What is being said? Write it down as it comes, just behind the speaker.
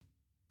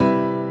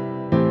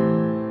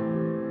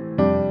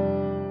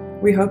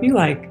We hope you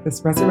like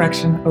this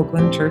Resurrection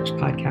Oakland Church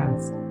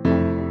podcast.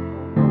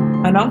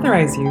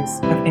 Unauthorized use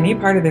of any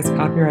part of this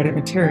copyrighted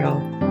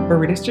material for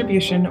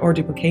redistribution or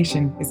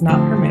duplication is not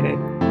permitted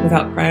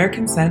without prior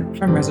consent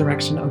from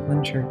Resurrection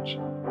Oakland Church.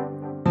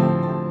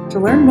 To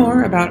learn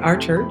more about our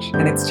church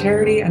and its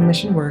charity and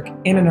mission work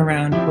in and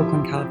around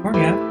Oakland,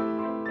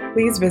 California,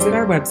 please visit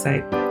our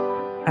website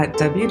at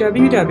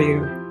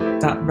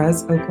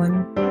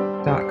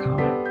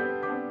www.resoakland.com.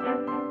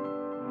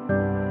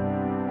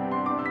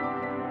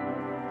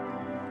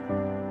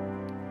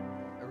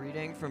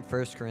 From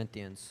 1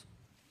 Corinthians.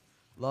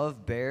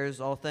 Love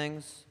bears all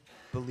things,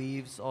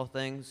 believes all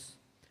things,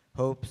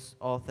 hopes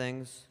all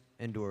things,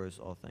 endures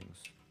all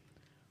things.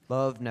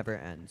 Love never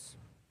ends.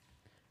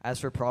 As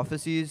for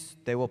prophecies,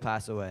 they will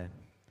pass away.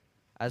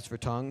 As for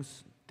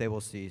tongues, they will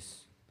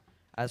cease.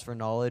 As for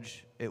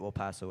knowledge, it will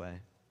pass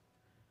away.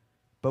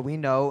 But we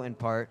know in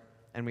part,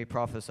 and we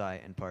prophesy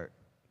in part.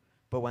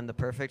 But when the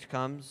perfect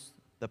comes,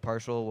 the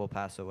partial will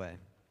pass away.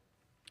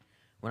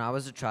 When I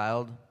was a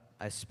child,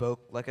 I spoke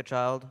like a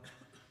child,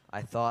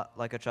 I thought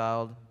like a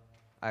child,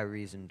 I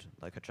reasoned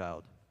like a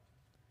child.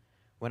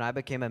 When I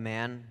became a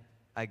man,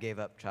 I gave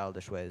up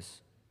childish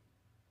ways.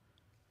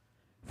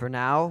 For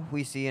now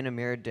we see in a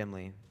mirror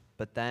dimly,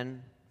 but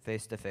then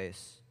face to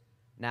face.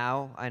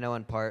 Now I know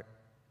in part,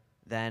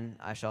 then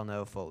I shall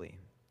know fully,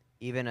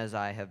 even as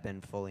I have been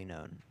fully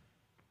known.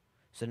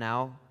 So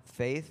now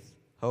faith,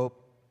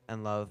 hope,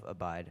 and love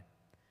abide,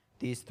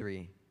 these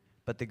three,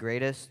 but the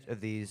greatest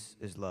of these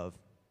is love.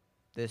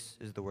 This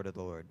is the word of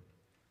the Lord.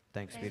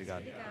 Thanks be to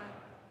God.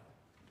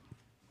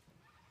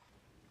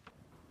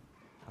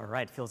 All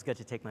right, feels good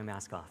to take my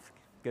mask off.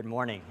 Good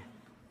morning.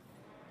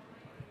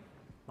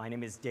 My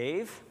name is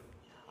Dave.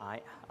 I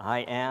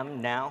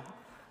am now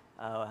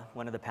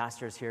one of the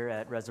pastors here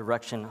at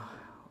Resurrection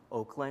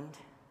Oakland.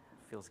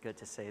 Feels good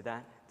to say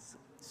that. It's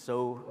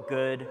so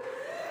good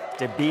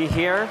to be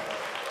here.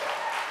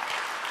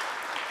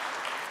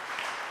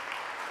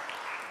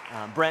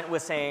 Brent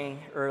was saying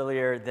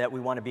earlier that we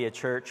want to be a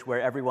church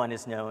where everyone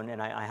is known,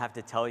 and I have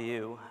to tell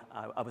you,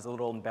 I was a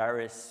little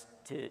embarrassed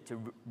to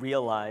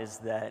realize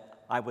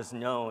that I was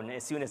known.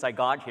 As soon as I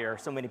got here,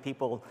 so many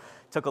people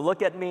took a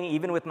look at me,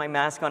 even with my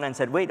mask on, and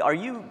said, "Wait, are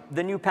you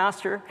the new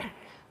pastor?"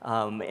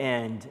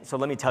 And so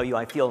let me tell you,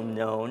 I feel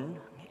known,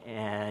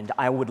 and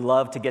I would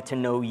love to get to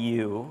know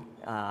you.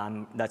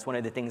 That's one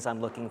of the things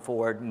I'm looking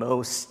forward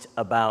most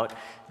about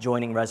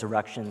joining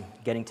Resurrection,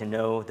 getting to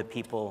know the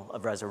people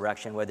of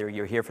Resurrection, whether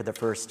you're here for the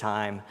first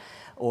time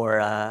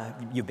or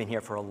you've been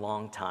here for a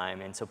long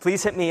time. And so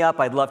please hit me up.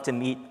 I'd love to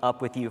meet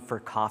up with you for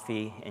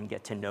coffee and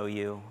get to know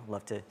you.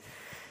 Love to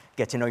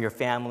get to know your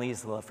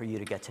families. Love for you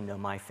to get to know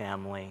my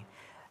family.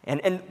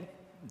 And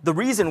the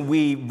reason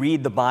we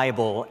read the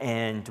Bible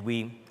and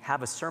we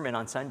have a sermon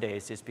on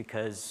Sundays is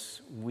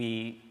because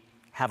we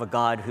have a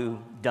God who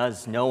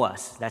does know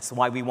us. That's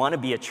why we want to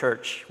be a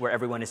church where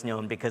everyone is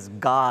known, because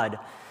God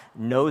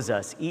knows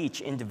us each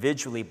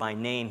individually by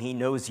name. He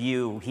knows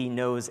you. He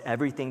knows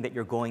everything that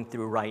you're going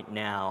through right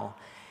now,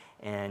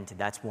 and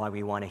that's why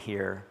we want to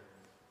hear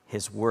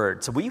His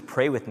word. So will you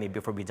pray with me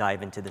before we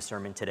dive into the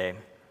sermon today?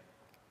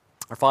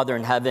 Our Father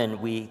in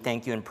heaven, we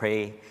thank you and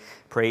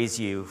praise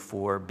you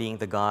for being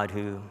the God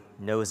who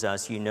knows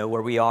us. You know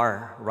where we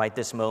are right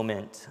this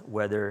moment,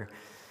 whether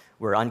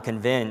we're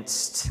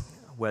unconvinced,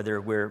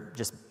 whether we're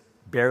just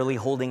barely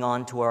holding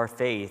on to our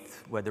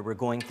faith, whether we're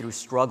going through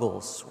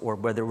struggles, or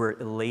whether we're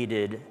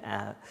elated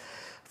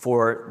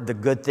for the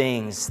good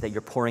things that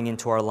you're pouring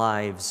into our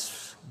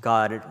lives.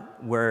 God,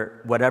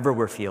 whatever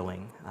we're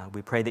feeling,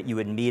 we pray that you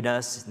would meet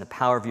us in the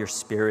power of your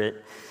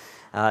Spirit,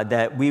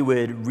 that we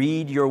would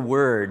read your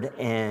word,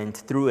 and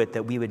through it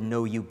that we would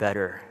know you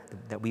better,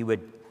 that we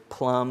would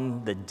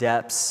plumb the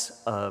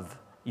depths of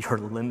your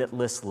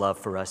limitless love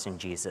for us in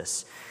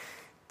Jesus.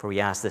 For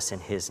we ask this in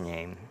his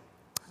name.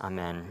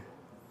 Amen.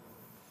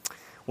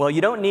 Well,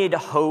 you don't need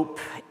hope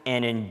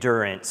and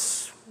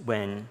endurance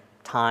when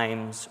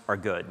times are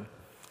good.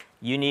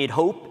 You need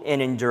hope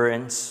and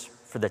endurance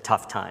for the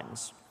tough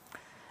times.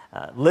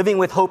 Living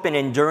with hope and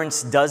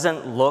endurance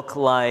doesn't look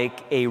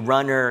like a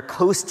runner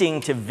coasting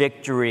to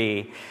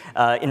victory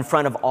in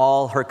front of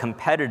all her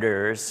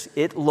competitors.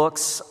 It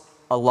looks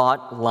a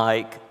lot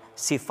like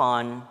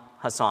Sifan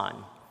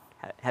Hassan.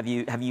 Have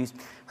you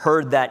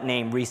heard that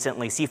name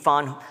recently?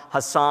 Sifan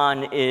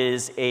Hassan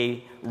is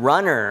a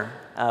runner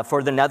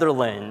for the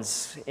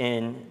Netherlands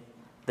in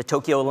the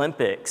Tokyo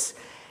Olympics.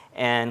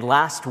 And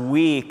last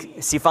week,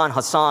 Sifan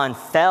Hassan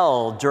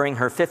fell during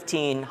her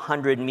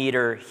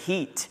 1,500-meter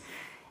heat,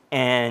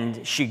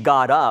 and she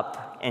got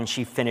up and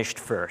she finished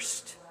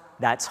first.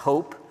 That's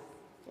hope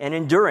and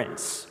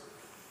endurance.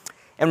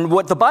 And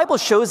what the Bible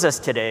shows us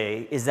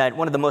today is that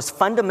one of the most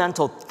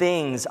fundamental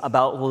things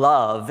about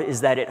love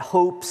is that it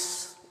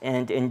hopes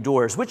and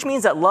endures, which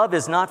means that love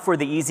is not for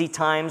the easy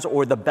times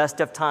or the best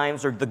of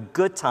times or the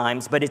good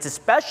times, but it's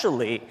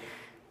especially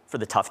for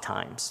the tough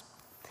times.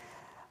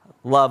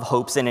 Love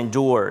hopes and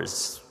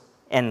endures,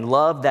 and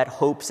love that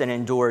hopes and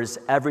endures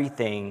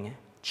everything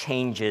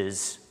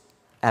changes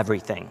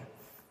everything.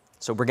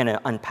 So we're going to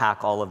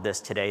unpack all of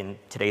this today in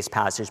today's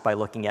passage by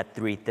looking at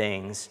three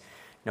things.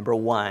 Number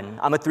one,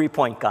 I'm a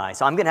 3-point guy,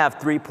 so I'm going to have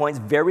 3 points,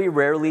 very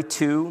rarely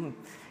 2,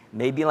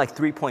 maybe like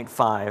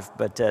 3.5,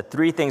 but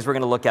 3 things we're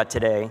going to look at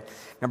today.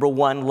 Number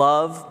one,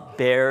 love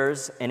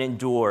bears and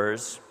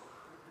endures.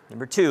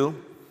 Number 2,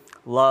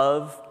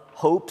 love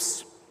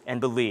hopes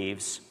and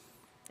believes.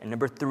 And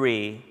number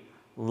 3,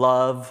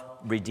 love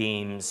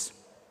redeems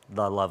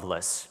the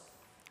loveless.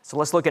 So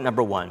let's look at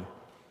number 1.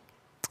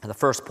 The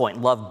first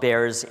point, love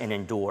bears and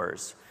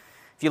endures.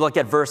 If you look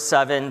at verse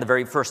 7, the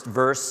very first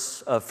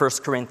verse of 1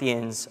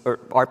 Corinthians,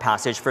 or our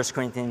passage, 1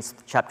 Corinthians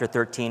chapter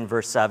 13,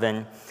 verse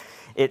 7,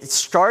 it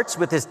starts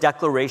with this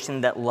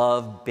declaration that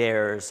love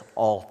bears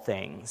all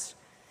things.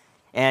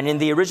 And in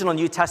the original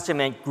New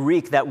Testament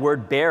Greek, that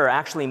word bear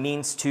actually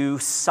means to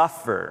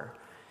suffer.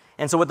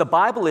 And so what the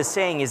Bible is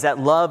saying is that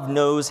love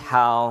knows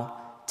how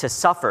to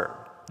suffer.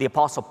 The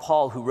Apostle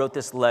Paul, who wrote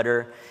this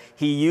letter,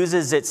 he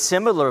uses it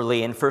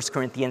similarly in 1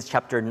 Corinthians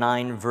chapter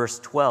 9, verse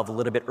 12, a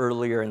little bit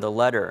earlier in the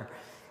letter.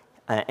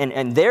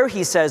 And there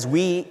he says,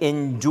 we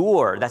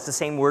endure. That's the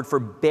same word for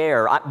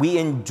bear. We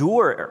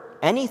endure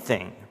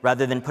anything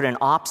rather than put an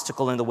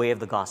obstacle in the way of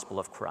the gospel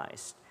of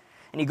Christ.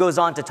 And he goes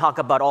on to talk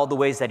about all the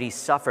ways that he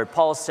suffered.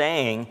 Paul's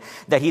saying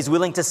that he's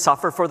willing to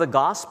suffer for the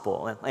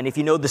gospel. And if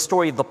you know the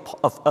story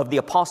of the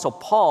Apostle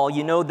Paul,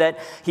 you know that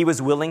he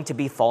was willing to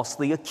be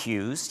falsely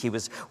accused. He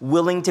was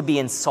willing to be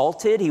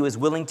insulted. He was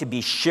willing to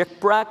be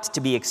shipwrecked, to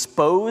be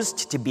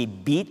exposed, to be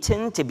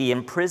beaten, to be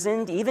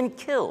imprisoned, even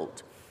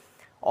killed,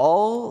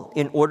 all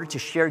in order to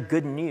share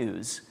good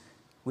news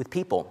with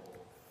people.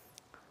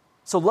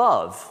 So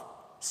love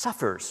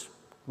suffers.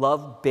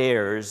 Love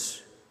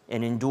bears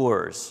and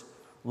endures.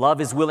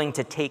 Love is willing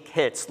to take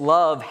hits.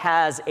 Love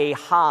has a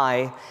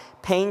high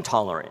pain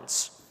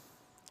tolerance.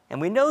 And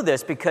we know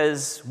this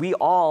because we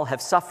all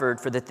have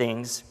suffered for the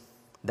things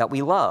that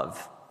we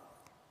love.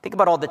 Think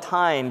about all the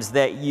times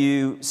that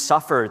you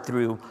suffer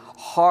through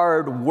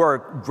hard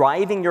work,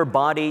 driving your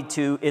body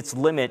to its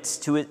limits,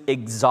 to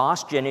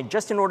exhaustion, and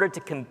just in order to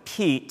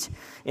compete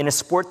in a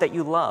sport that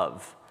you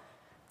love.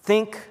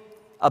 Think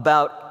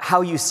about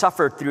how you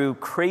suffer through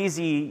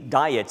crazy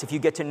diets. If you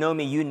get to know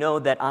me, you know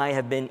that I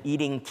have been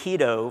eating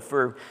keto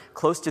for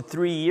close to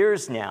 3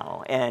 years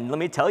now. And let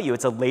me tell you,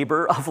 it's a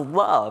labor of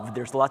love.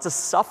 There's lots of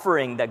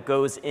suffering that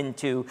goes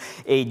into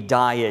a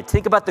diet.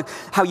 Think about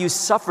how you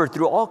suffer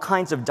through all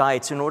kinds of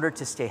diets in order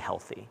to stay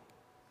healthy.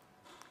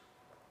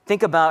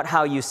 Think about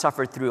how you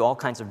suffer through all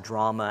kinds of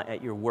drama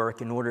at your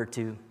work in order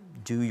to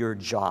do your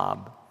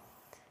job.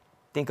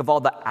 Think of all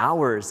the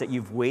hours that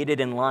you've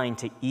waited in line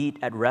to eat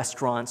at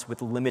restaurants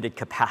with limited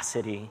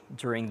capacity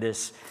during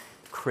this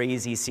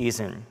crazy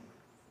season.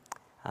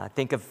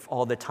 Think of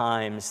all the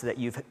times that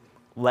you've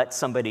let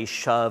somebody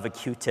shove a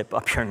Q-tip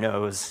up your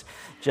nose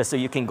just so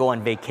you can go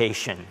on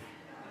vacation.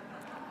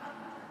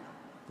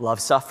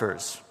 Love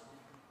suffers.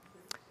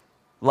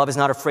 Love is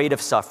not afraid of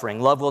suffering.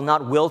 Love will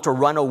not wilt or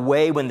run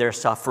away when they're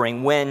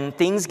suffering. When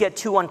things get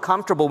too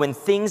uncomfortable, when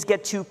things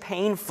get too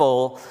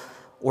painful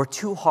or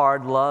too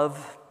hard,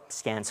 love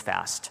stands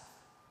fast.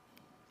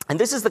 And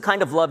this is the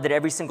kind of love that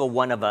every single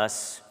one of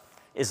us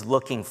is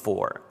looking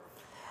for.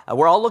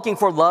 We're all looking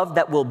for love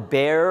that will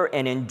bear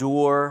and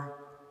endure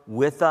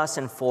with us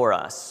and for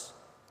us.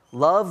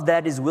 Love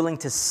that is willing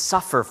to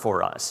suffer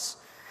for us.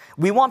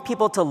 We want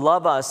people to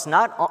love us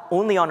not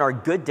only on our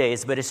good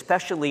days, but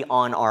especially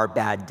on our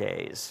bad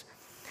days.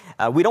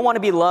 We don't want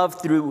to be loved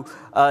through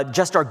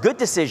just our good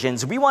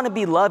decisions. We want to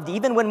be loved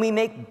even when we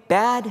make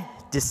bad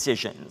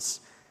decisions.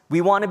 We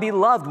want to be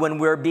loved when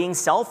we're being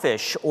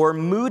selfish or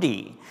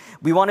moody.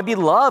 We want to be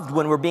loved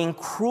when we're being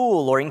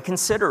cruel or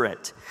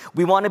inconsiderate.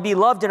 We want to be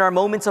loved in our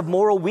moments of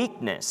moral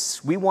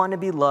weakness. We want to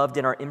be loved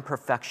in our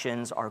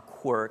imperfections, our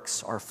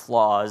quirks, our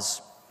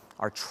flaws,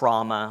 our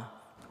trauma,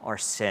 our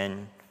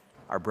sin,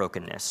 our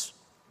brokenness.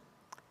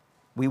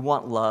 We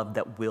want love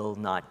that will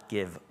not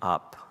give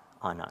up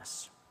on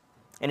us.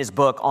 In his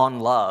book, On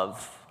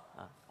Love,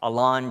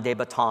 Alain de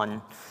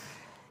Botton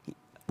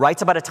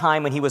writes about a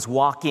time when he was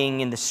walking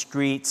in the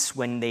streets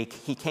when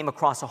he came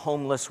across a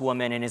homeless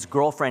woman, and his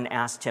girlfriend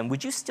asked him,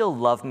 "Would you still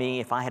love me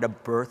if I had a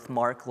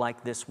birthmark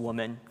like this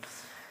woman?"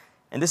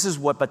 And this is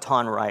what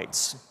Botton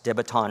writes, de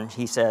Botton.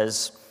 He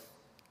says,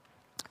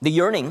 "The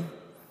yearning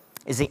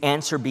is the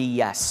answer be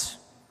yes,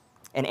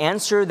 an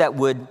answer that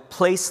would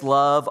place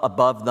love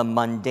above the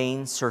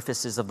mundane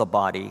surfaces of the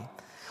body,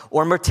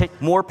 or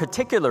more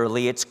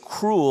particularly, its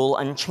cruel,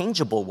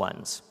 unchangeable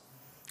ones.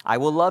 I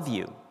will love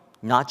you,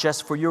 not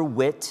just for your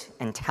wit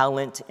and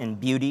talent and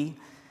beauty,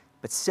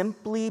 but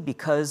simply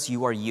because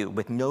you are you,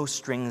 with no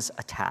strings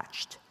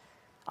attached.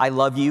 I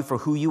love you for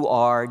who you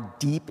are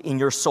deep in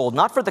your soul,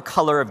 not for the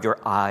color of your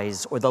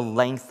eyes or the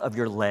length of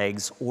your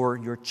legs or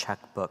your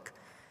checkbook."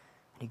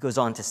 And he goes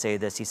on to say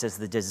this. He says,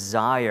 "The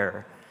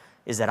desire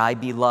is that I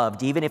be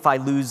loved, even if I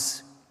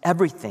lose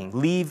everything,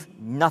 leave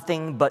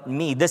nothing but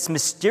me, this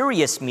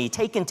mysterious me,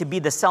 taken to be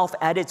the self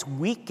at its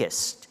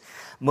weakest,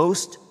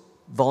 most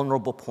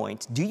vulnerable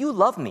point. Do you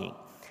love me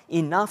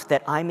enough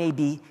that I may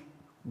be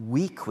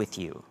weak with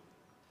you?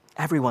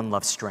 Everyone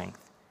loves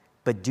strength,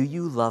 but do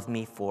you love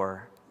me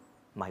for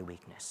my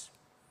weakness?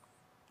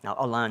 Now,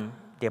 Alain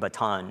de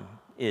Botton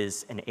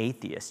is an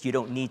atheist. You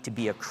don't need to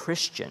be a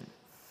Christian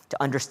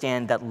to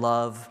understand that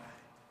love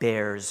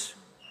bears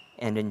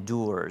and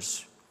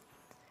endures.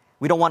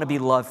 We don't want to be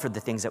loved for the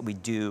things that we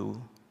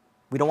do.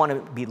 We don't want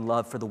to be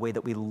loved for the way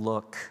that we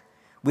look.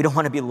 We don't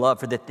want to be loved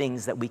for the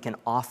things that we can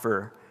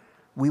offer.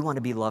 We want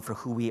to be loved for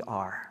who we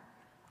are.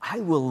 I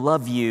will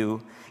love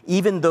you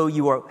even though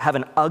you have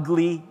an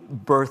ugly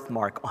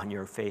birthmark on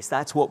your face.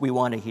 That's what we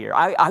want to hear.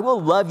 I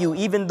will love you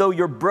even though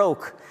you're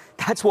broke.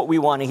 That's what we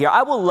want to hear.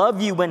 I will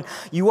love you when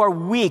you are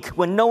weak,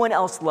 when no one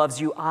else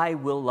loves you. I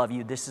will love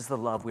you. This is the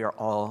love we are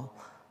all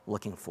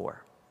looking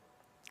for.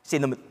 See,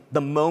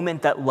 the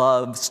moment that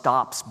love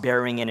stops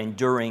bearing and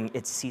enduring,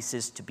 it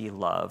ceases to be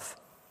love.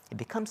 It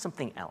becomes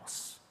something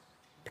else.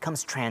 It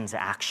becomes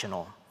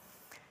transactional.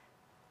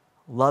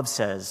 Love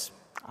says,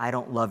 I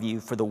don't love you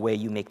for the way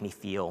you make me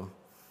feel.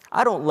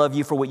 I don't love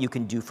you for what you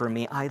can do for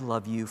me. I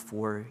love you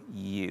for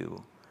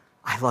you.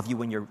 I love you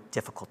when you're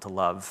difficult to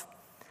love.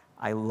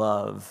 I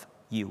love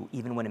you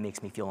even when it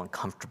makes me feel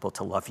uncomfortable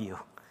to love you.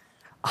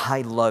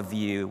 I love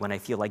you when I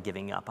feel like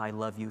giving up. I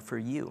love you for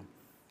you.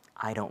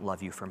 I don't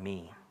love you for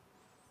me.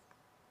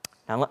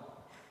 Now,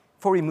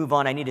 before we move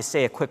on, I need to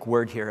say a quick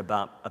word here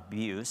about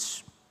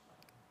abuse,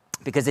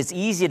 because it's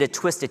easy to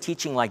twist a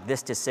teaching like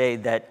this to say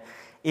that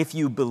if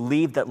you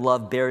believe that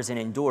love bears and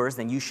endures,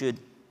 then you should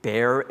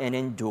bear and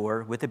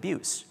endure with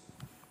abuse.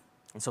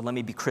 And so let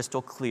me be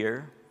crystal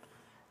clear.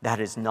 That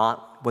is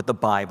not what the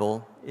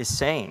Bible is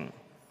saying.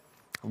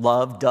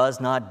 Love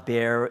does not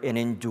bear and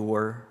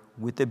endure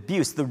with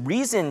abuse. The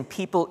reason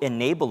people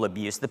enable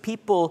abuse, the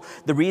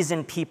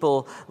reason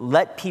people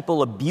let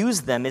people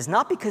abuse them is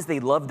not because they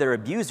love their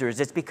abusers,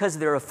 it's because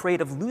they're afraid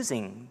of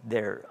losing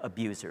their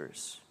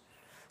abusers.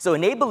 So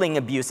enabling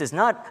abuse is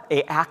not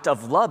an act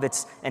of love,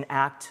 it's an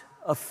act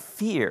of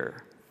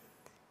fear.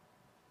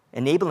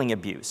 Enabling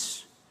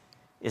abuse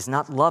is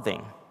not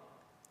loving,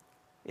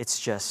 it's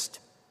just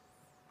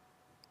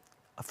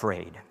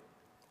afraid.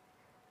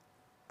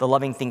 The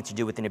loving thing to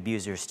do with an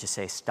abuser is to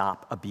say,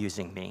 stop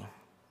abusing me.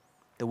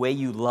 The way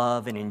you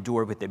love and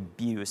endure with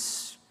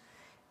abuse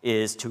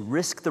is to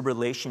risk the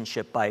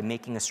relationship by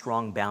making a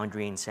strong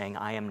boundary and saying,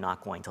 I am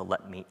not going to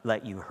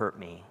let you hurt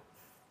me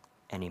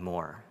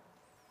anymore.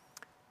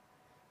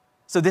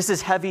 So this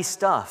is heavy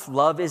stuff.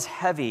 Love is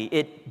heavy.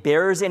 It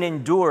bears and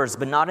endures,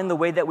 but not in the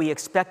way that we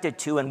expect it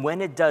to. And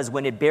when it does,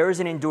 when it bears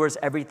and endures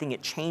everything,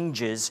 it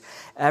changes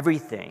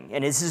everything.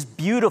 And this is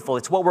beautiful.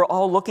 It's what we're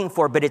all looking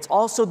for, but it's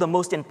also the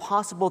most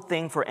impossible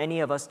thing for any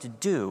of us to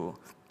do.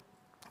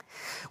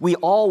 We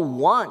all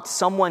want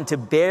someone to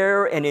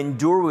bear and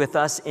endure with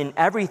us in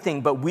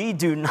everything, but we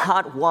do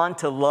not want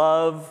to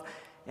love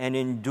and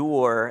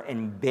endure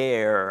and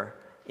bear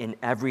in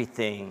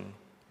everything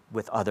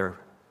with other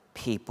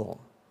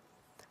people.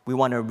 We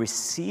want to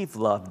receive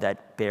love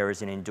that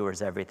bears and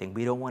endures everything.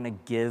 We don't want to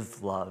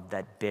give love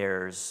that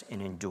bears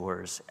and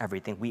endures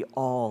everything. We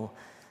all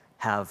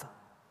have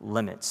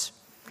limits.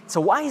 So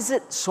why is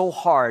it so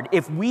hard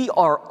if we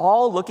are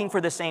all looking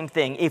for the same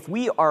thing? If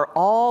we are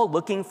all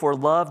looking for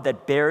love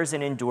that bears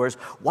and endures,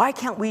 why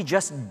can't we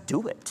just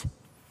do it?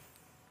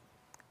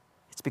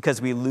 It's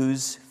because we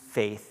lose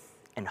faith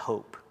and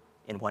hope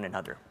in one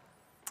another.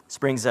 This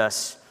brings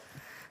us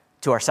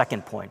to our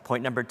second point.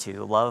 Point number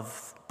 2,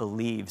 love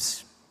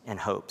believes and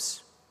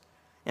hopes.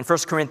 In 1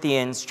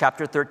 Corinthians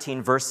chapter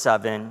 13, verse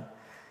 7,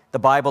 the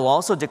Bible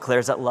also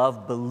declares that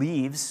love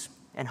believes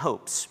and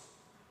hopes.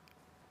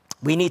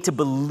 We need to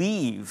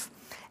believe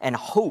and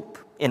hope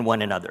in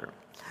one another.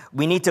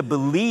 We need to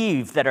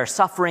believe that our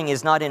suffering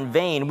is not in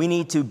vain. We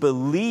need to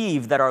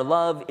believe that our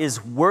love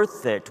is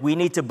worth it. We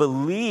need to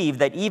believe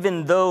that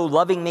even though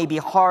loving may be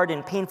hard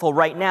and painful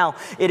right now,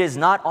 it is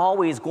not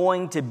always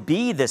going to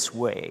be this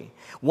way.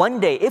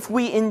 One day, if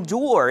we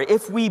endure,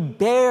 if we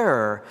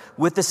bear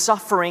with the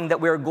suffering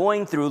that we're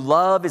going through,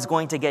 love is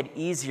going to get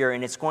easier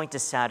and it's going to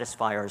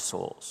satisfy our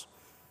souls.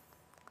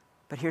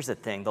 But here's the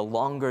thing, the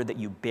longer that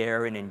you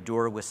bear and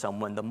endure with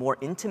someone, the more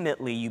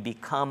intimately you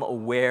become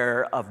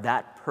aware of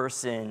that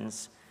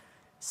person's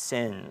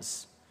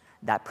sins,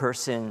 that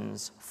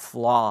person's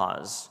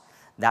flaws,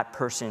 that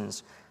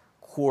person's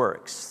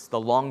quirks.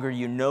 The longer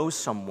you know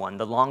someone,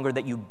 the longer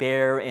that you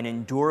bear and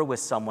endure with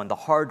someone, the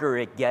harder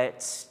it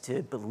gets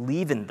to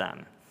believe in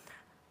them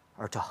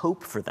or to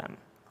hope for them.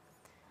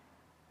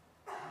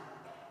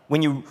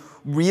 When you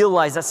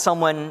realize that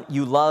someone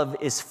you love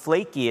is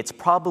flaky, it's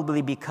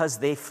probably because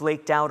they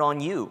flaked out on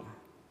you.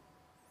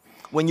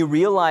 When you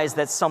realize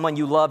that someone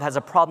you love has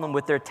a problem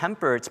with their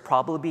temper, it's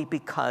probably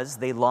because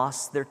they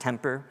lost their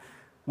temper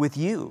with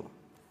you.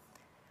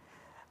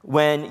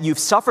 When you've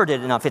suffered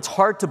it enough, it's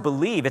hard to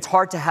believe, it's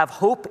hard to have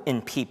hope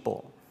in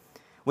people.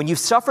 When you've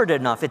suffered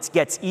enough, it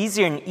gets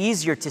easier and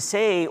easier to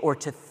say or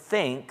to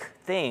think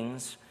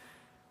things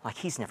like,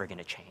 he's never going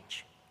to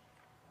change,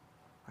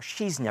 or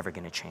she's never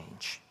going to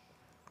change.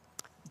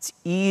 It's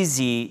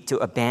easy to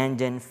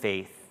abandon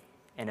faith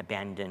and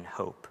abandon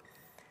hope.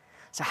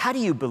 So how do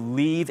you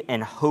believe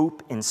and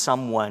hope in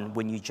someone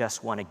when you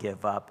just want to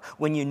give up?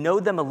 When you know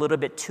them a little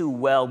bit too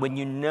well, when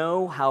you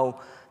know how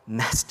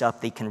messed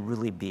up they can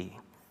really be?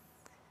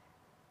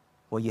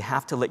 Well, you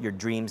have to let your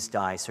dreams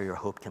die so your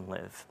hope can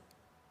live.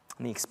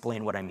 Let me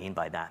explain what I mean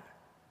by that.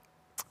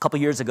 A couple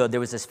years ago, there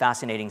was this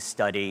fascinating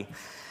study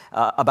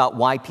about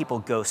why people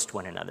ghost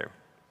one another.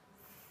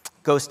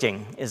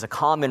 Ghosting is a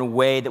common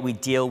way that we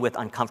deal with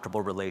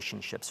uncomfortable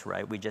relationships,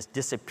 right? We just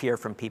disappear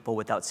from people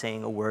without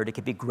saying a word. It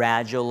could be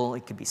gradual,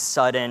 it could be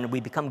sudden. We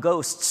become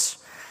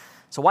ghosts.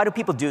 So why do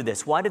people do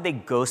this? Why do they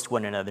ghost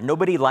one another?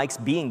 Nobody likes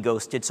being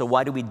ghosted, so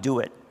why do we do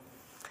it?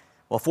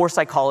 Well, 4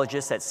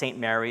 psychologists at St.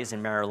 Mary's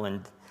in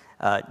Maryland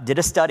did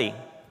a study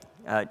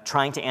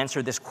trying to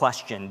answer these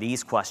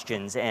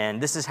questions, and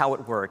this is how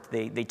it worked.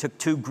 They took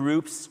 2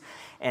 groups,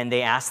 and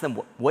they asked them,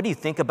 what do you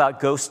think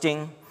about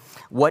ghosting?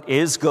 What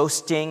is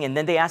ghosting? And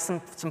then they asked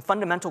them some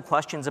fundamental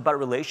questions about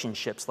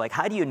relationships, like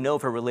how do you know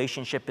if a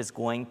relationship is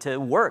going to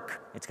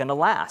work? It's going to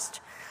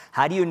last.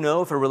 How do you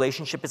know if a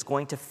relationship is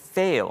going to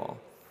fail?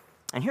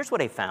 And here's what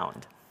they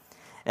found.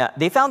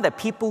 They found that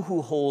people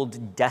who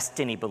hold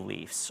destiny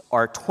beliefs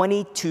are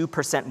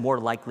 22% more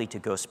likely to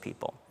ghost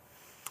people.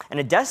 And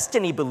a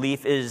destiny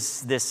belief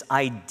is this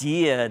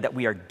idea that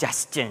we are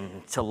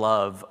destined to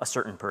love a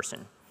certain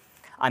person.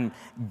 I'm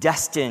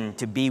destined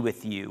to be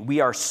with you.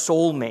 We are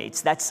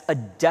soulmates. That's a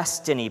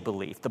destiny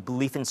belief. The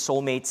belief in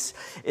soulmates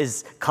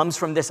comes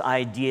from this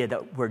idea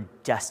that we're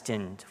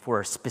destined for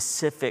a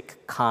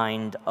specific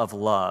kind of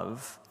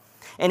love.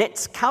 And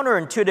it's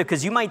counterintuitive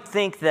because you might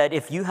think that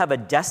if you have a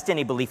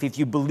destiny belief, if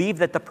you believe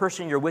that the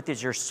person you're with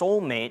is your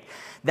soulmate,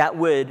 that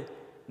would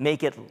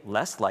make it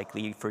less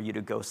likely for you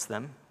to ghost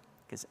them.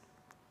 Because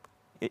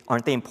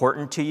aren't they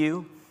important to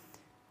you?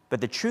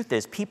 But the truth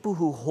is, people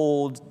who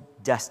hold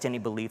destiny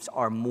beliefs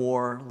are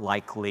more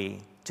likely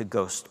to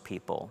ghost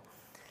people.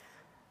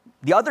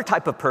 The other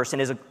type of person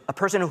is a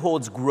person who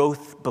holds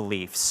growth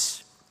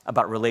beliefs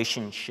about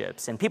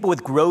relationships. And people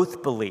with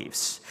growth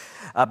beliefs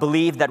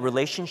believe that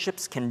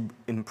relationships can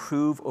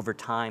improve over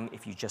time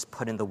if you just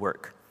put in the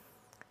work.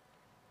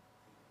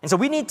 And so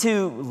we need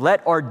to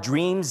let our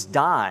dreams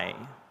die.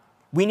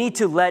 We need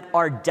to let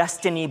our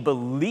destiny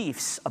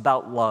beliefs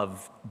about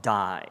love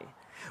die.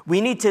 We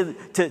need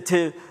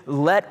to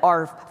let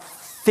our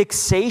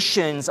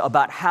fixations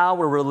about how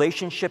a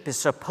relationship is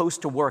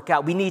supposed to work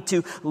out. We need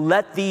to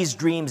let these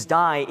dreams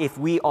die if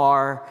we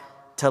are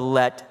to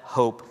let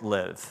hope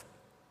live.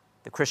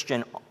 The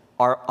Christian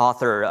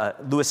author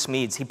Lewis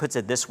Smedes, he puts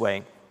it this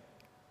way: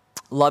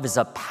 love is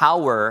a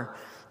power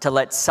to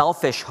let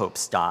selfish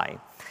hopes die,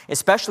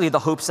 especially the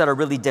hopes that are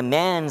really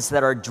demands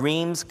that our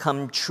dreams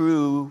come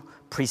true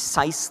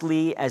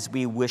precisely as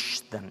we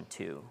wish them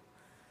to.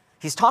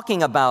 He's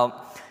talking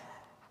about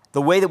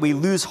the way that we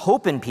lose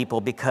hope in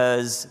people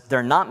because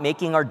they're not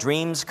making our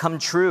dreams come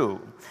true.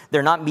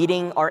 They're not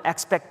meeting our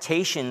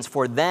expectations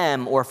for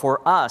them or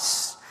for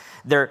us.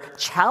 They're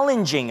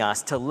challenging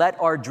us to let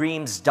our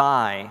dreams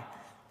die.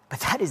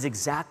 But that is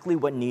exactly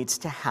what needs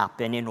to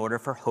happen in order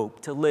for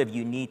hope to live.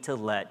 You need to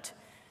let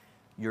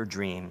your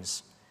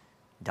dreams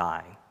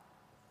die.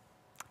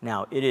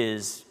 Now, it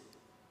is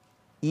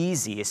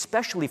easy,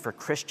 especially for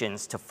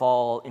Christians, to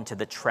fall into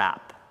the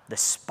trap, the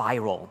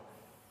spiral,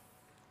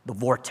 the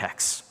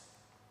vortex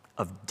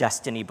of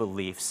destiny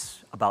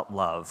beliefs about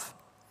love.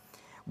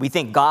 We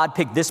think God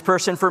picked this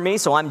person for me,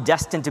 so I'm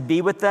destined to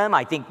be with them.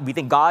 We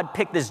think God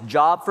picked this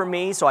job for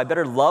me, so I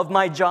better love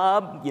my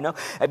job. You know,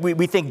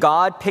 we think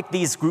God picked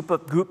this group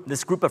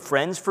of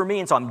friends for me,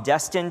 and so I'm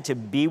destined to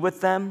be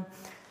with them.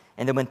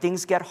 And then when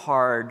things get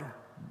hard,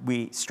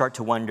 we start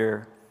to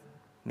wonder,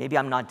 maybe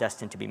I'm not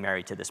destined to be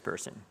married to this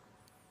person.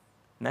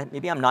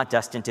 Maybe I'm not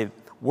destined to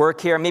work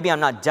here. Maybe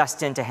I'm not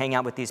destined to hang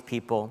out with these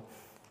people.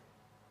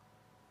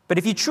 But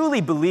if you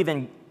truly believe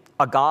in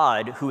a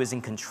God who is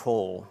in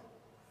control,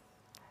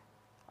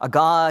 a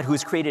God who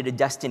has created a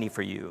destiny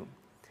for you,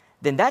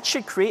 then that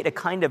should create a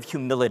kind of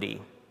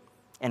humility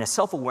and a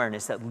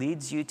self-awareness that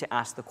leads you to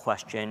ask the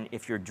question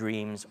if your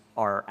dreams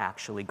are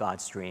actually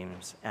God's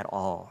dreams at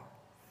all.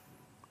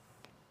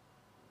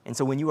 And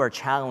so when you are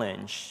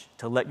challenged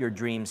to let your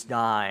dreams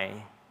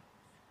die,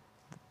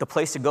 the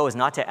place to go is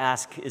not to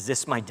ask, is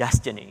this my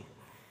destiny?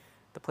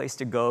 The place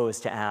to go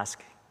is to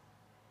ask,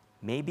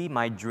 maybe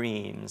my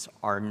dreams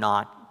are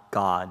not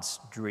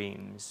God's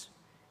dreams.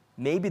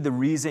 Maybe the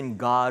reason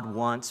God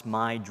wants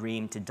my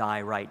dream to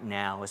die right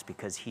now is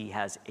because he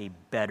has a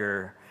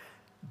better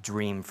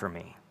dream for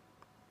me.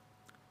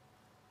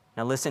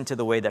 Now listen to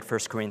the way that 1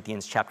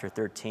 Corinthians chapter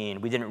 13,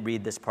 we didn't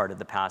read this part of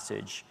the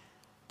passage,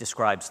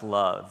 describes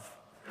love.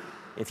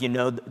 If you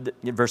know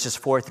verses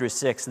 4 through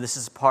 6, this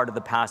is part of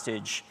the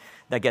passage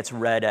that gets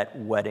read at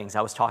weddings.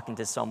 I was talking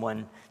to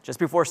someone just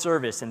before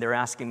service, and they're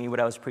asking me what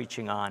I was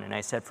preaching on, and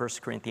I said 1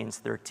 Corinthians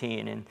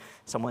 13, and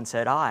someone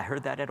said, I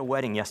heard that at a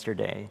wedding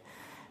yesterday.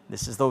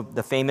 This is the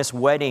famous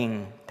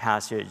wedding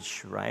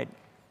passage, right?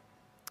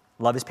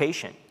 Love is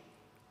patient.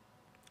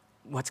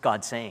 What's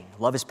God saying?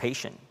 Love is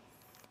patient.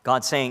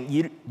 God's saying,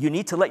 you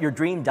need to let your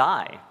dream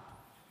die.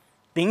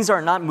 Things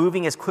are not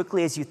moving as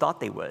quickly as you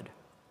thought they would.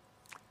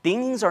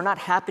 Things are not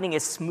happening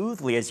as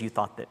smoothly as you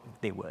thought that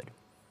they would.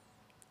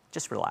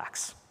 Just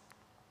relax.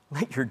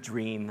 Let your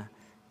dream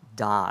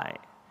die.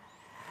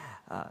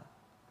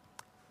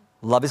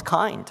 Love is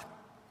kind.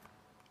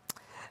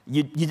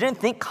 You didn't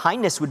think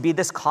kindness would be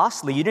this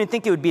costly. You didn't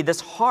think it would be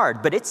this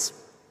hard, but it's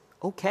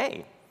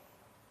okay.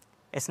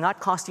 It's not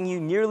costing you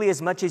nearly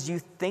as much as you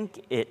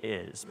think it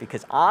is,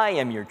 because I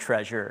am your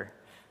treasure.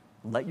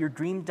 Let your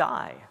dream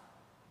die.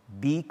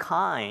 Be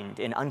kind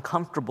in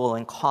uncomfortable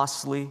and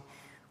costly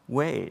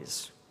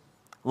ways.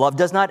 Love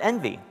does not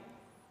envy.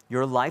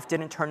 Your life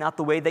didn't turn out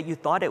the way that you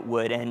thought it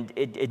would, and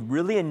it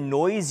really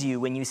annoys you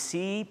when you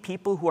see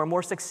people who are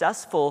more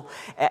successful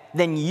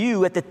than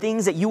you at the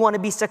things that you want to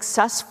be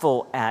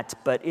successful at,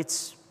 but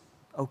it's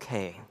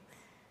okay.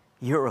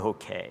 You're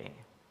okay.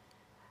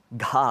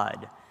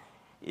 God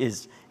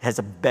has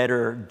a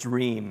better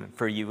dream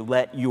for you.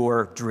 Let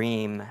your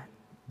dream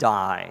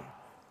die.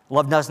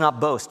 Love does not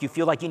boast. You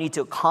feel like you need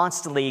to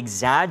constantly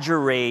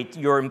exaggerate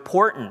your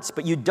importance,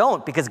 but you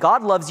don't, because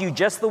God loves you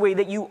just the way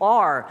that you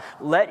are.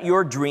 Let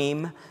your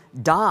dream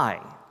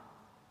die.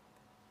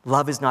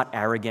 Love is not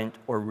arrogant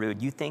or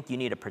rude. You think you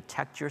need to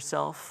protect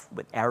yourself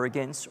with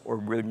arrogance or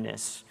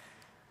rudeness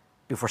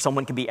before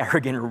someone can be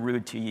arrogant or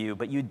rude to you,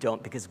 but you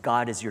don't, because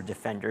God is your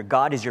defender.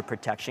 God is your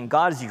protection.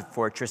 God is your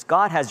fortress.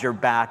 God has your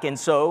back, and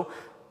so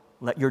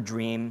let your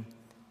dream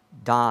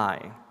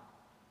die.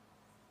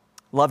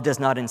 Love does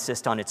not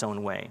insist on its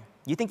own way.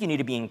 You think you need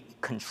to be in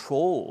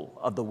control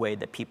of the way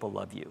that people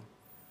love you.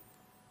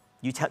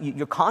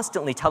 You're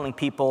constantly telling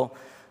people,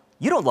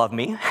 you don't love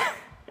me.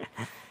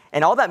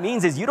 And all that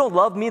means is you don't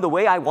love me the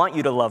way I want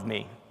you to love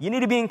me. You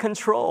need to be in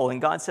control. And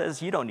God says,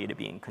 you don't need to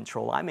be in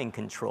control. I'm in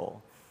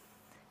control.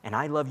 And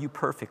I love you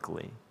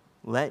perfectly.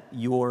 Let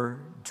your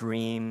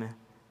dream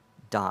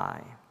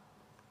die.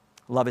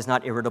 Love is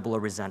not irritable or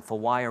resentful.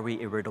 Why are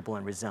we irritable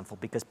and resentful?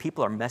 Because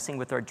people are messing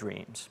with our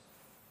dreams.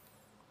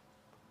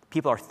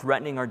 People are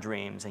threatening our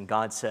dreams, and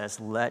God says,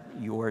 let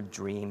your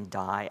dream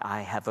die.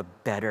 I have a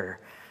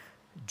better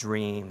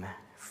dream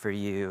for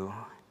you.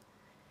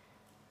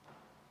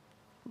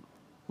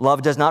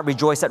 Love does not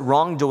rejoice at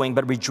wrongdoing,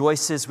 but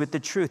rejoices with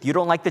the truth. You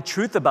don't like the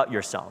truth about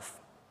yourself.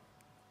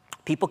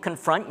 People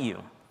confront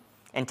you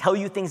and tell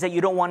you things that you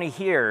don't want to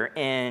hear,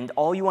 and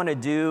all you want to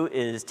do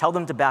is tell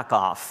them to back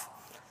off.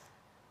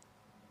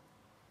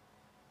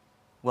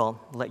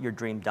 Well, let your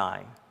dream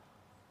die,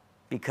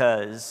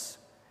 because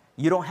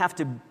you don't have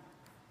to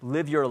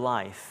live your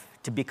life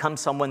to become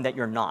someone that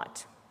you're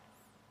not.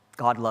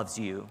 God loves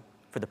you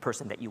for the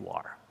person that you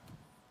are.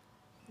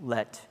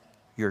 Let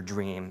your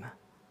dream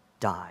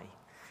die.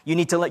 You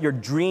need to let your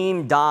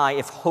dream die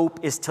if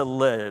hope is to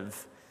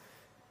live.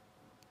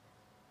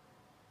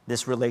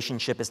 This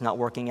relationship is not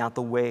working out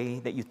the way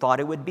that you thought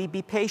it would be.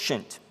 Be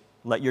patient.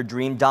 Let your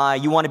dream die.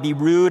 You want to be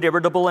rude,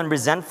 irritable, and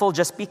resentful?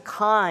 Just be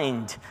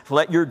kind.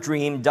 Let your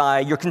dream die.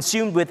 You're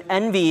consumed with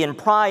envy and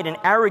pride and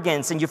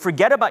arrogance, and you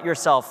forget about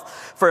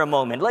yourself for a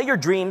moment. Let your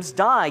dreams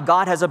die.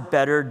 God has a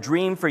better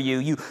dream for you.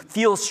 You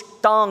feel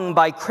stung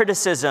by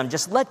criticism.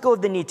 Just let go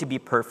of the need to be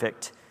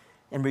perfect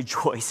and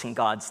rejoice in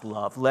God's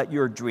love. Let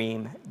your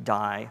dream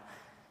die.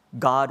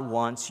 God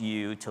wants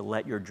you to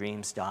let your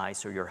dreams die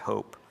so your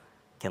hope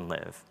can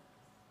live.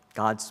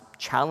 God's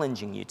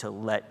challenging you to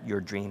let your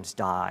dreams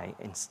die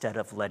instead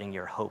of letting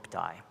your hope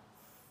die,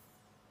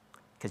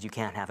 because you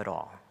can't have it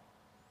all.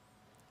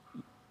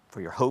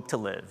 For your hope to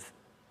live,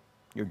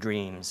 your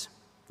dreams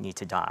need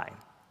to die.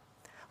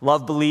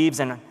 Love believes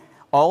in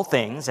all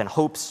things and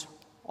hopes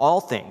all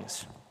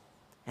things.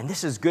 And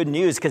this is good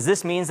news, because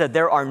this means that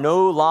there are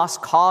no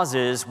lost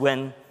causes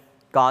when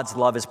God's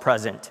love is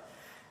present.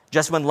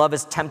 Just when love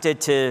is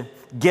tempted to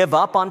give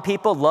up on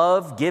people,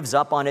 love gives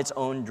up on its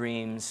own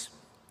dreams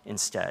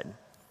instead.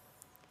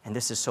 And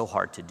this is so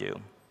hard to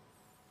do.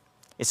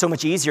 It's so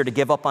much easier to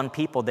give up on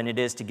people than it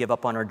is to give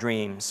up on our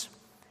dreams.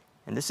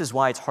 And this is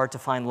why it's hard to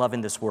find love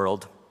in this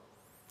world.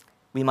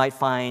 We might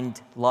find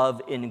love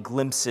in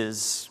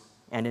glimpses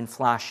and in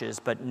flashes,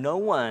 but no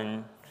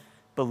one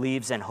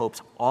believes and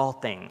hopes all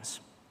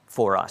things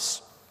for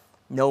us.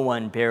 No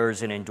one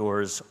bears and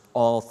endures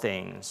all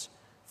things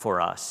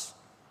for us.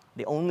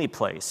 The only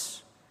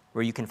place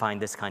where you can find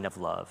this kind of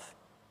love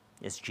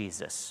is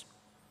Jesus.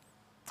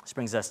 This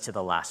brings us to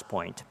the last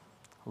point.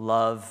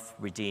 Love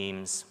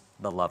redeems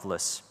the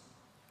loveless.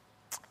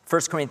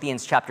 1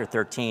 Corinthians chapter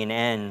 13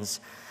 ends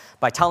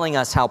by telling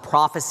us how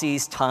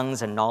prophecies,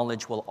 tongues, and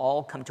knowledge will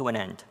all come to an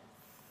end.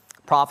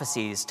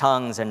 Prophecies,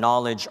 tongues, and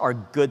knowledge are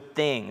good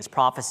things.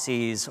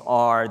 Prophecies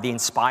are the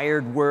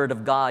inspired word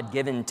of God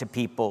given to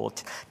people.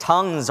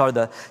 Tongues are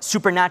the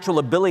supernatural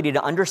ability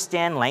to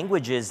understand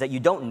languages that you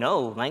don't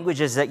know,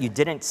 languages that you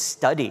didn't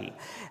study.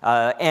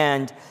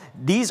 And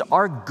these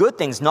are good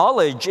things.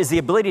 Knowledge is the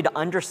ability to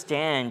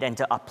understand and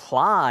to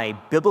apply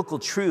biblical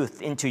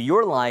truth into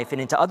your life and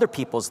into other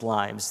people's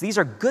lives. These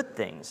are good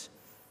things,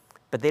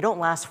 but they don't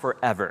last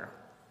forever.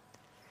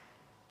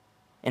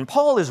 And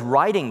Paul is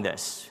writing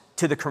this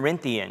to the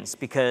Corinthians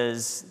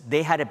because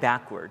they had it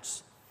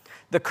backwards.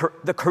 The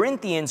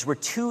Corinthians were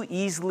too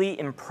easily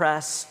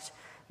impressed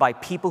by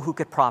people who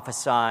could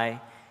prophesy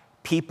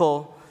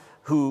people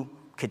who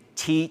could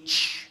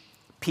teach,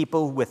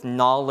 people with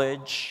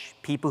knowledge,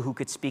 people who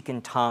could speak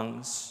in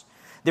tongues.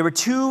 They were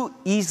too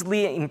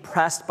easily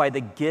impressed by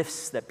the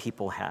gifts that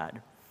people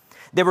had.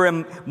 They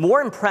were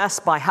more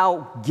impressed by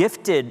how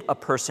gifted a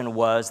person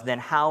was than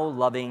how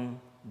loving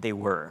they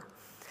were.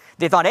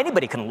 They thought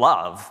anybody can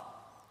love,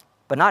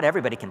 but not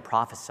everybody can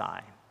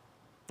prophesy.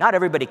 Not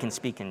everybody can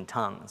speak in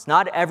tongues.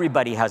 Not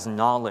everybody has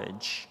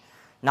knowledge.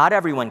 Not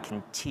everyone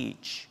can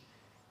teach.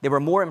 They were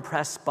more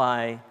impressed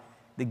by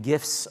the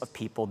gifts of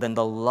people than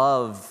the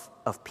love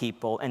of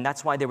people, and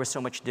that's why there was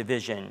so much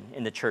division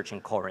in the church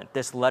in Corinth.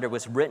 This letter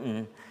was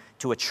written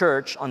to a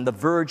church on the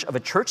verge of a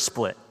church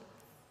split.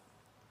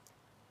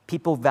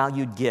 People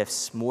valued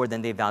gifts more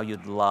than they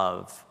valued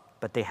love,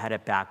 but they had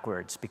it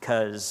backwards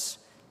because,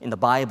 in the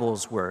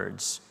Bible's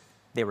words,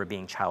 they were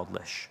being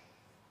childish.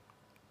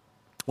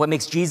 What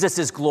makes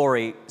Jesus'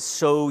 glory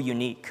so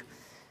unique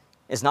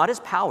is not his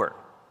power,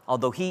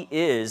 although he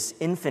is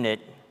infinite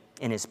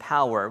in his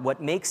power.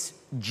 What makes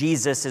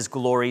Jesus'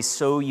 glory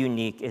so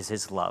unique is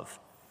his love.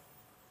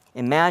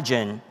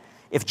 Imagine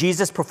if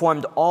Jesus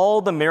performed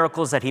all the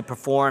miracles that he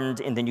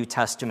performed in the New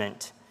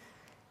Testament,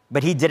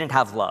 but he didn't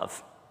have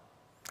love.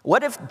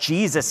 What if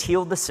Jesus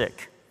healed the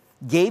sick,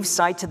 gave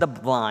sight to the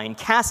blind,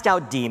 cast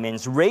out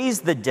demons,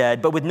 raised the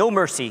dead, but with no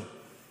mercy,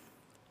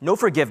 no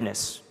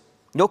forgiveness,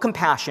 no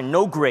compassion,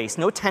 no grace,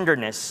 no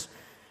tenderness,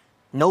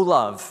 no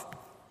love?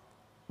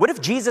 What if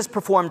Jesus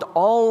performed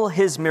all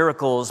his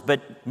miracles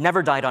but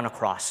never died on a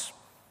cross?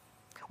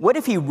 What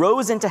if he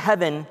rose into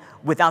heaven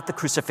without the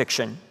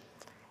crucifixion?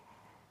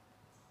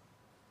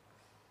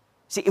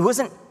 See, it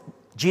wasn't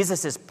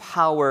Jesus'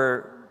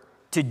 power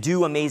to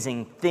do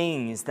amazing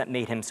things that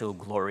made him so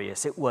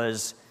glorious. It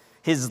was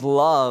his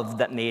love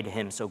that made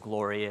him so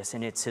glorious,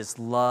 and it's his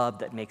love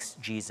that makes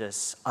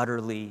Jesus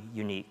utterly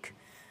unique.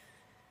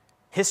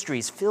 History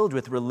is filled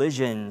with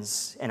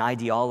religions and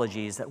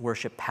ideologies that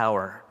worship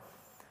power.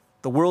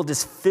 The world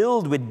is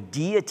filled with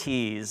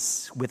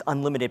deities with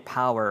unlimited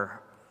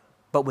power,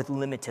 but with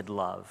limited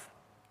love.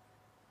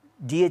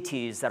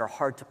 Deities that are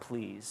hard to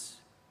please.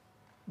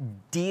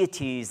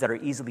 Deities that are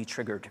easily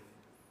triggered.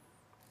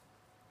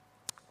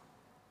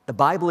 The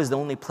Bible is the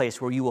only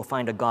place where you will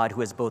find a God who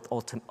has both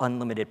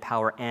unlimited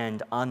power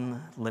and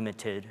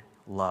unlimited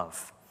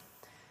love.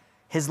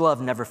 His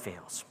love never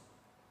fails.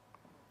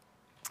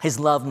 His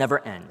love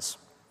never ends.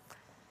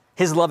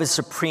 His love is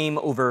supreme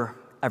over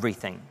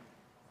everything.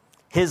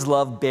 His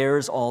love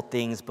bears all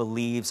things,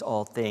 believes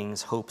all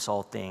things, hopes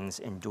all things,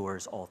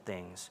 endures all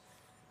things.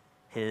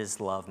 His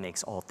love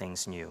makes all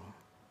things new.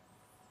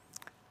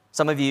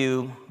 Some of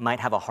you might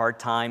have a hard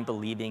time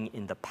believing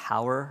in the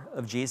power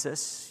of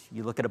Jesus.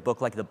 You look at a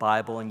book like the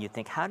Bible and you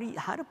think, how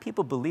do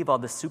people believe all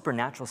the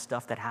supernatural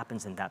stuff that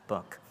happens in that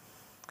book?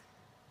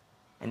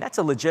 And that's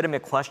a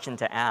legitimate question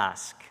to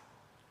ask.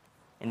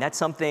 And that's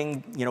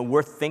something,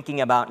 worth thinking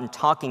about and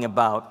talking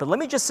about. But let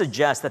me just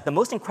suggest that the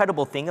most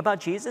incredible thing about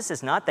Jesus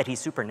is not that he's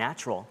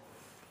supernatural.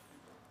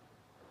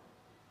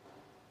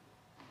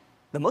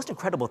 The most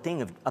incredible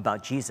thing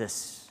about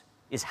Jesus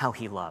is how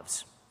he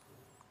loves.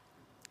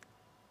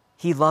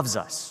 He loves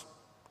us.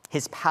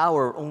 His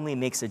power only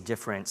makes a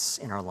difference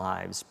in our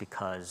lives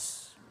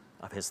because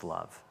of his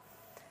love.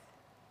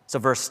 So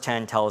verse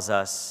 10 tells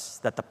us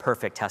that the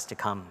perfect has to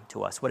come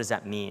to us. What does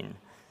that mean?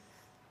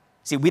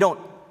 See, we don't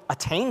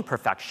attain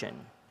perfection.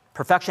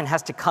 Perfection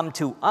has to come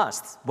to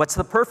us. What's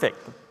the perfect?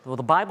 Well,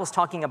 the Bible's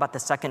talking about the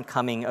second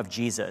coming of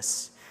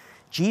Jesus.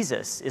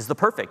 Jesus is the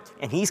perfect,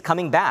 and he's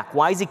coming back.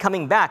 Why is he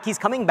coming back? He's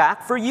coming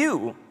back for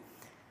you.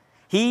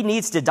 He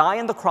needs to die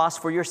on the cross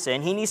for your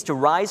sin. He needs to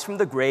rise from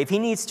the grave. He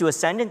needs to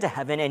ascend into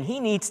heaven, and he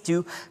needs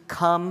to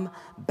come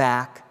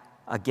back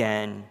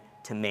again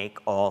to make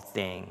all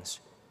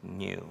things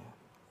new.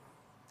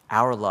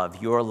 Our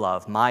love, your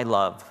love, my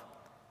love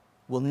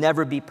will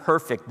never be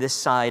perfect this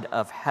side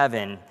of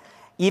heaven.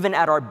 Even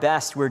at our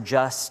best, we're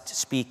just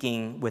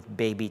speaking with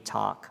baby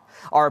talk.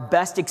 Our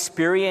best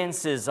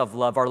experiences of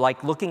love are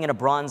like looking in a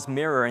bronze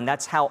mirror, and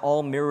that's how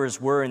all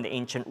mirrors were in the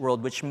ancient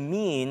world, which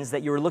means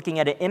that you're looking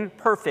at an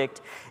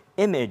imperfect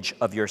image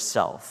of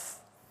yourself.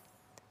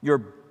 Your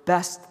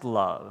best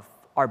love,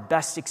 our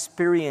best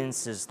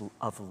experiences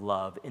of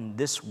love in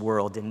this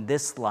world, in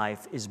this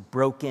life, is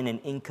broken and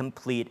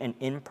incomplete and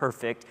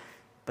imperfect,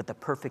 but the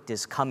perfect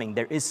is coming.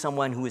 There is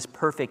someone who is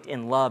perfect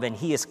in love, and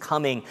he is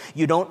coming.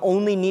 You don't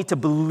only need to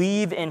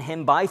believe in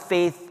him by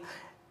faith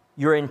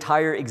your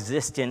entire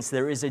existence.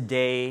 There is a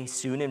day,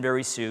 soon and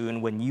very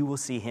soon, when you will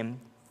see him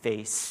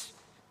face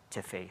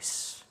to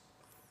face.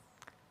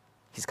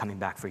 He's coming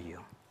back for you.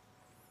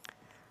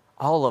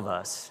 All of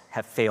us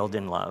have failed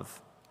in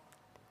love.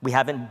 We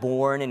haven't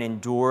borne and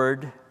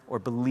endured or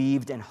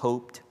believed and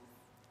hoped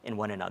in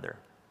one another.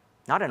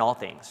 Not in all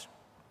things.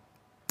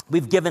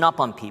 We've given up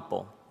on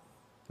people.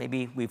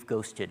 Maybe we've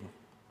ghosted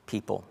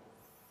people.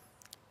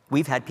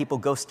 We've had people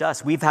ghost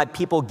us. We've had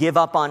people give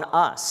up on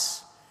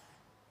us.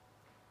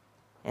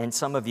 And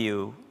some of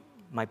you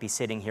might be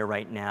sitting here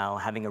right now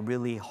having a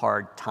really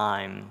hard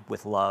time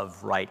with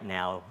love right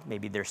now.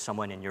 Maybe there's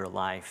someone in your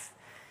life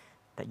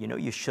that you know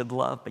you should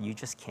love, but you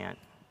just can't.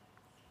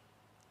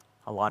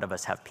 A lot of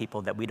us have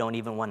people that we don't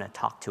even want to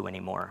talk to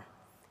anymore.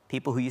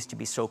 People who used to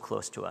be so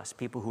close to us,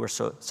 people who are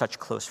such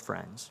close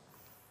friends.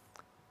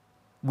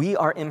 We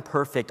are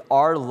imperfect.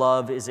 Our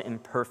love is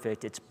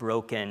imperfect. It's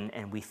broken,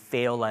 and we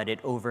fail at it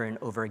over and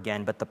over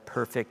again, but the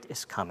perfect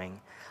is coming.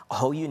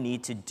 All you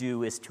need to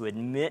do is to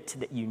admit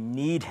that you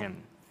need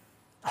him.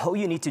 All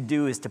you need to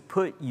do is to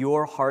put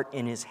your heart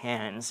in his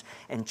hands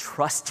and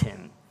trust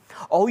him.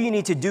 All you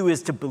need to do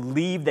is to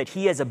believe that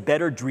he has a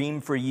better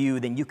dream for you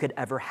than you could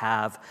ever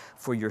have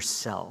for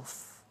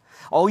yourself.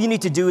 All you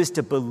need to do is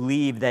to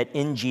believe that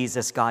in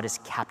Jesus, God is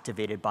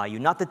captivated by you.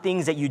 Not the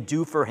things that you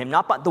do for him,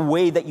 not by the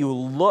way that you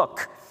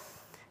look,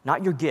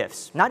 not your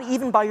gifts, not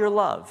even by your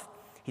love.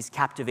 He's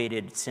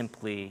captivated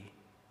simply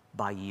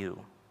by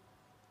you.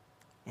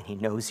 And he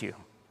knows you,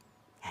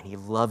 and he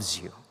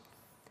loves you,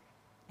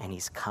 and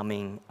he's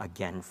coming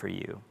again for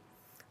you.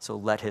 So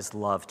let his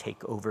love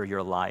take over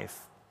your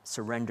life.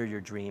 Surrender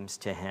your dreams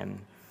to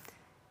him,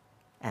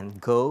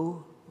 and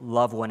go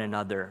love one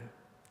another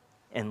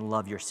and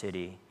love your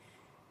city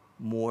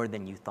more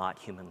than you thought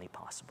humanly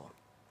possible.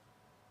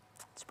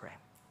 Let's pray.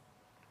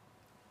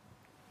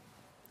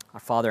 Our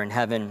Father in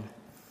heaven,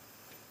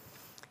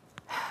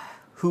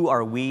 who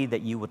are we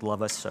that you would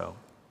love us so?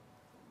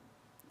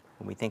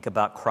 When we think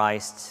about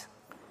Christ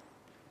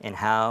and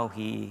how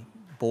he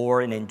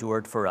bore and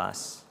endured for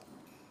us,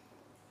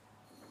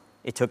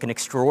 it took an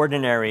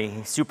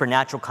extraordinary,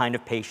 supernatural kind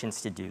of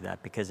patience to do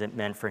that, because it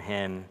meant for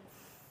him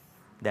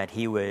that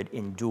he would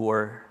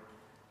endure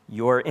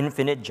your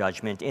infinite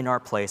judgment in our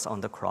place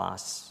on the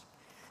cross,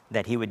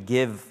 that he would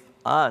give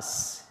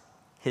us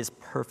his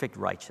perfect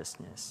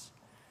righteousness.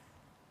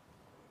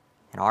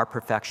 And our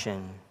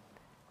perfection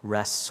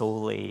rests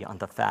solely on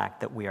the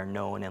fact that we are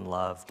known and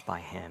loved by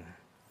him.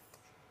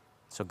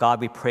 So God,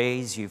 we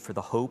praise you for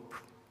the hope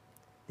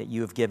that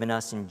you have given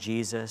us in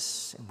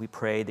Jesus. And we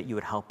pray that you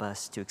would help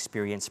us to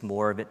experience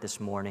more of it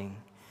this morning,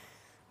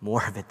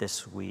 more of it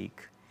this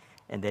week,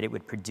 and that it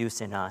would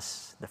produce in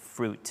us the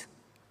fruit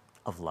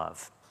of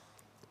love.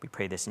 We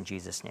pray this in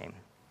Jesus' name.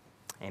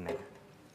 Amen.